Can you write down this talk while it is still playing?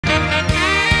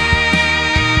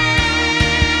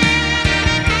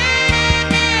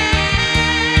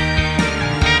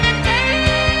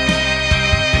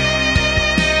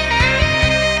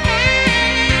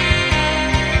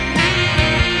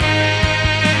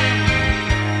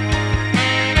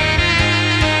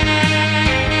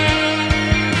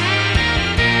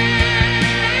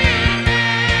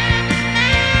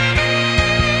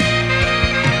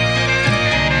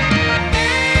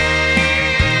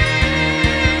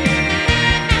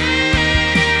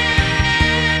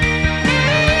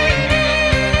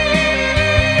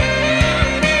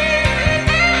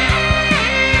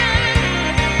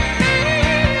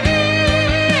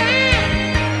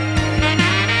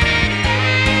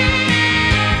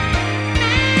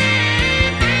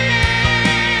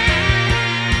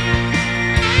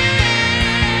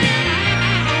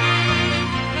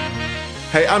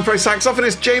Hey, I'm pro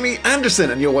saxophonist Jamie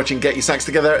Anderson, and you're watching Get Your Sax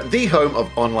Together, the home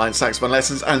of online saxophone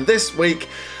lessons. And this week,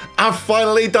 I've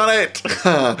finally done it!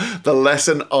 The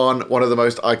lesson on one of the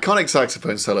most iconic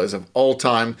saxophone solos of all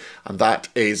time, and that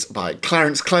is by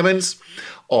Clarence Clemons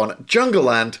on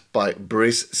Jungleland by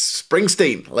Bruce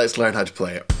Springsteen. Let's learn how to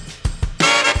play it.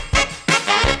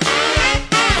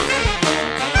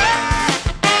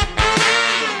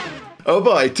 Oh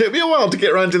boy, it took me a while to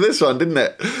get around to this one, didn't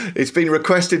it? It's been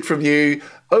requested from you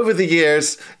over the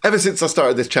years, ever since I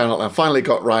started this channel, and I finally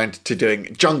got round to doing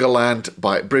Jungleland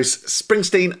by Bruce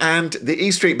Springsteen and the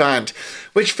E Street Band,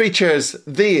 which features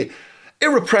the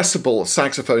irrepressible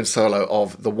saxophone solo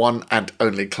of the one and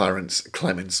only Clarence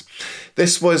Clemons.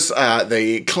 This was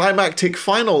the climactic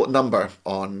final number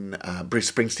on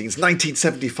Bruce Springsteen's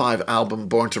 1975 album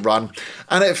Born to Run,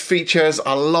 and it features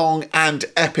a long and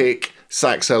epic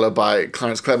sax solo by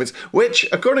Clarence Clemons, which,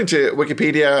 according to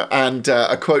Wikipedia and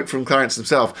a quote from Clarence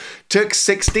himself, took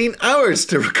 16 hours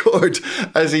to record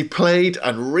as he played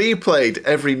and replayed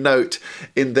every note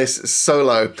in this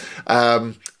solo.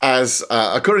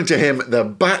 According to him, the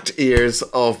bat ears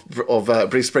of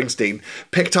Bruce Springsteen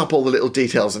picked up all the little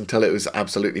details until it was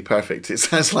absolutely perfect. It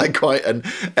sounds like quite an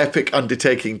epic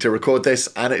undertaking to record this,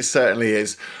 and it certainly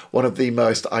is one of the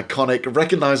most iconic,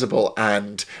 recognizable,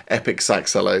 and epic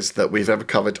sax solos that we've ever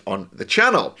covered on the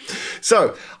channel.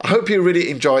 So I hope you really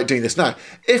enjoy doing this. Now,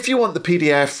 if you want the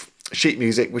PDF sheet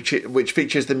music, which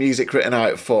features the music written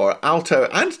out for alto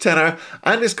and tenor,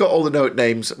 and it's got all the note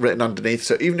names written underneath,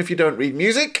 so even if you don't read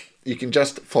music, you can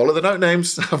just follow the note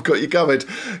names. I've got you covered.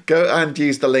 Go and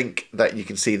use the link that you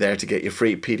can see there to get your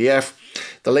free PDF.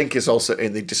 The link is also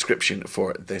in the description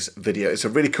for this video. It's a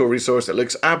really cool resource. It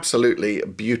looks absolutely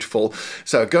beautiful.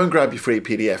 So go and grab your free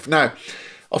PDF. Now,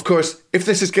 of course, if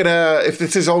this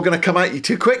is all gonna come at you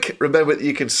too quick, remember that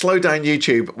you can slow down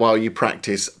YouTube while you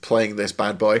practice playing this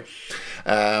bad boy.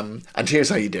 And here's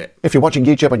how you do it. If you're watching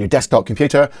YouTube on your desktop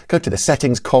computer, go to the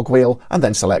settings cogwheel and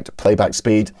then select playback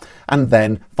speed, and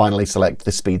then finally select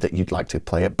the speed that you'd like to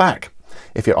play it back.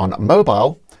 If you're on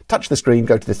mobile, touch the screen,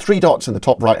 go to the three dots in the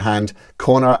top right hand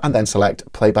corner, and then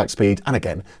select playback speed, and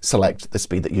again select the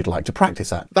speed that you'd like to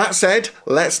practice at. That said,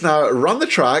 let's now run the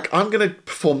track. I'm going to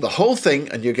perform the whole thing,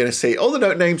 and you're going to see all the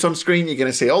note names on screen. You're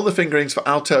going to see all the fingerings for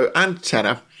alto and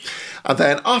tenor, and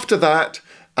then after that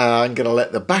I'm going to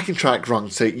let the backing track run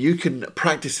so you can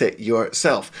practice it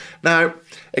yourself. Now,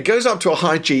 it goes up to a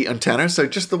high G on tenor, so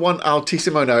just the one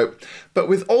altissimo note. But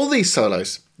with all these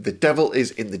solos, the devil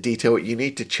is in the detail. You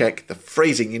need to check the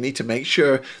phrasing. You need to make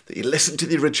sure that you listen to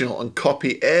the original and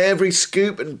copy every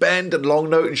scoop and bend and long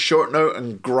note and short note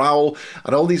and growl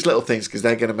and all these little things, because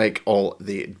they're going to make all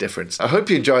the difference. I hope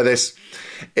you enjoy this.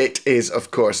 It is,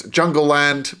 of course,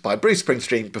 Jungleland by Bruce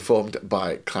Springsteen, performed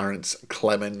by Clarence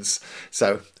Clemons.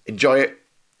 So enjoy it.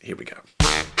 Here we go.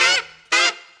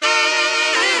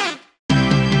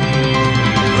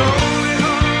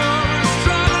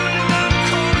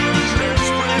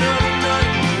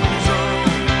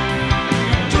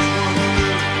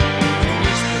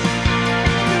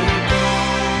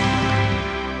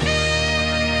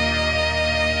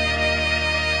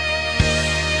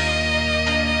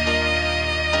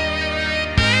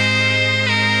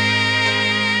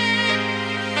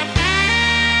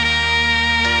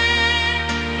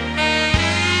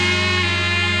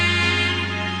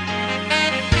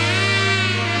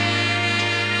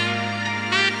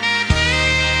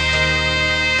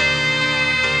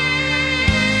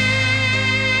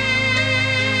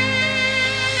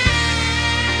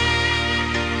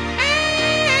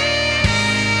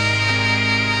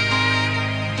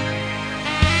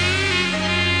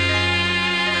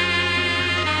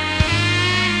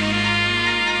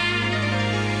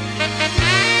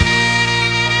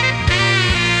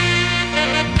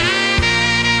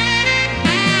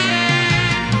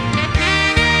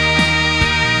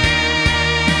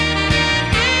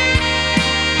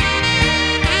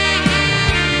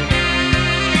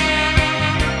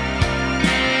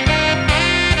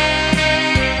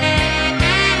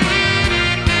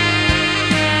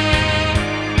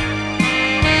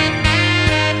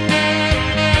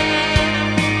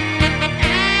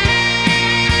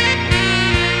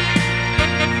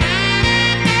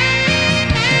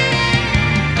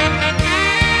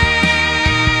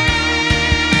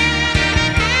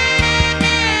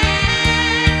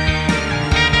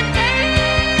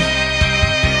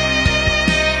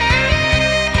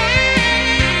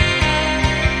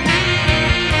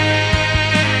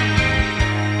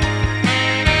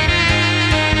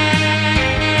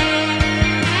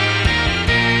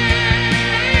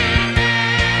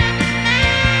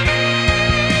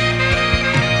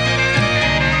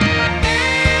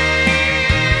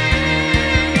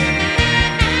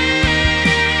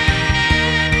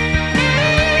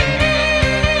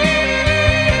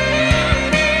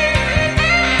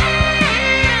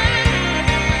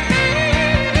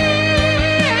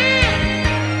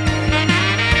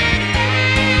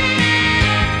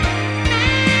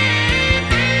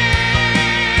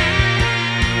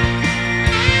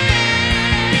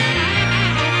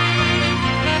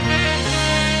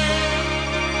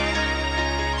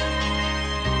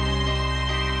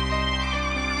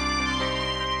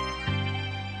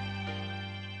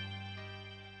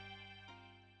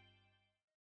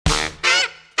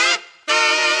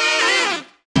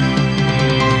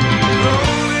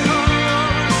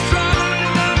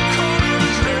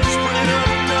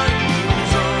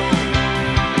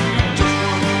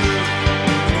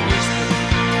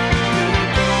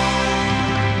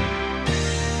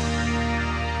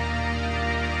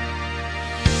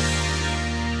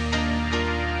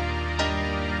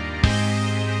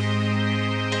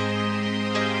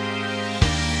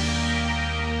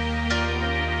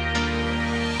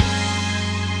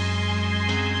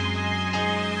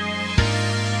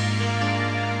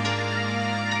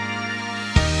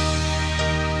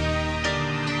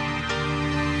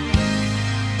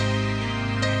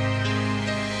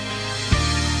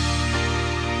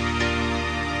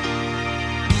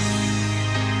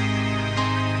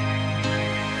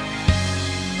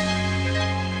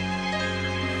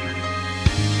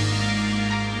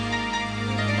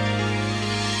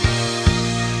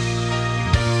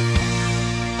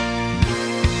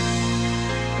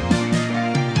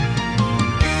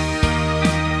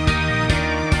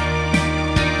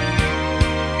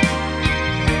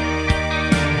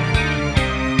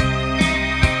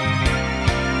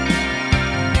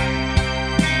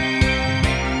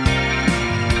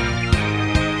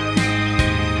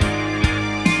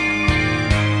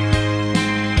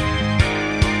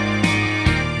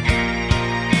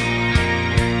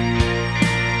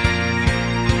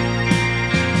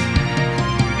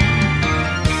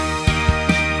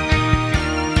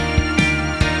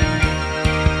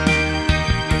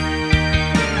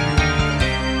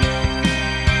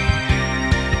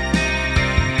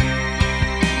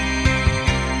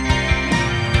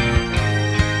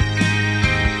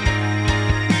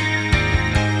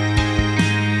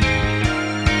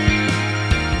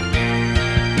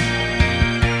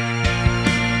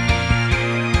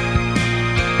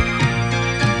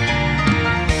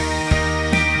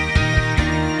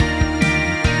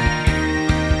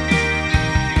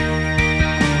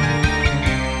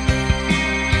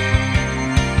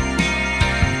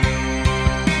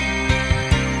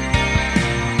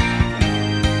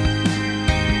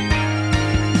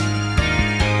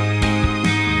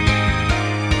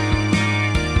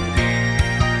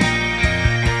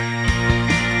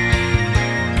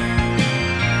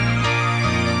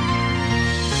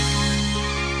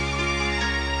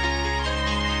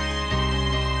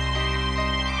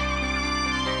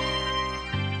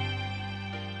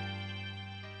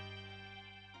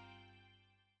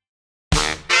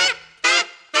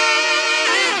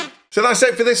 So that's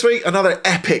it for this week. Another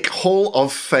epic Hall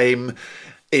of Fame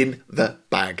in the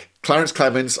bag. Clarence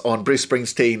Clemons on Bruce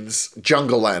Springsteen's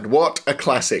Jungleland. What a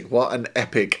classic. What an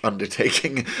epic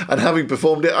undertaking. And having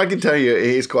performed it, I can tell you it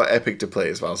is quite epic to play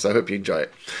as well. So I hope you enjoy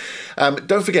it.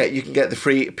 Don't forget, you can get the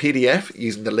free PDF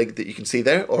using the link that you can see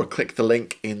there, or click the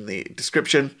link in the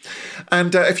description.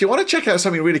 And if you want to check out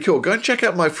something really cool, go and check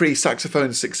out my free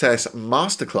Saxophone Success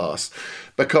Masterclass,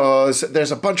 because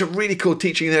there's a bunch of really cool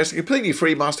teaching there. It's a completely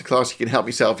free masterclass. You can help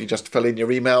yourself. You just fill in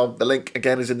your email. The link,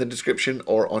 again, is in the description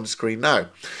or on screen now.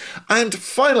 And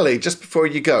finally, just before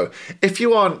you go, if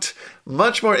you want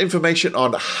much more information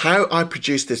on how I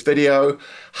produced this video,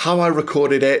 how I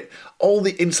recorded it, all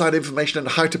the inside information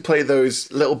on how to play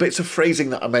those little bits of phrasing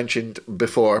that I mentioned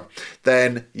before,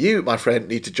 then you, my friend,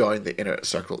 need to join the Inner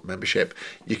Circle membership.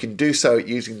 You can do so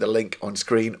using the link on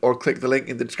screen or click the link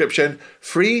in the description.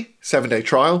 Free 7-day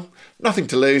trial, nothing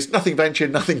to lose, nothing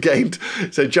ventured, nothing gained.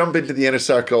 So jump into the Inner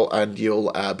Circle and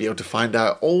you'll be able to find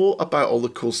out all about all the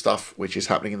cool stuff which is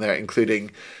happening in there,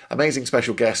 including amazing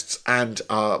special guests and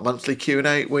our monthly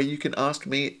Q&A where you can ask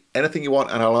me anything you want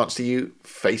and I'll answer you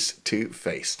face to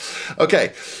face.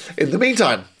 Okay, in the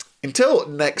meantime, until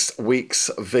next week's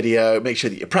video, make sure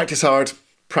that you practice hard,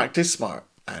 practice smart,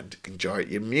 and enjoy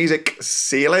your music.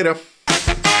 See you later.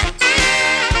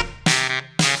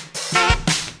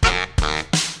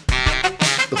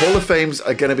 The Hall of Fames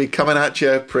are going to be coming at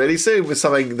you pretty soon with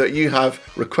something that you have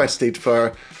requested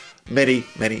for many,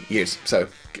 many years. So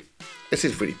this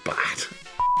is really bad.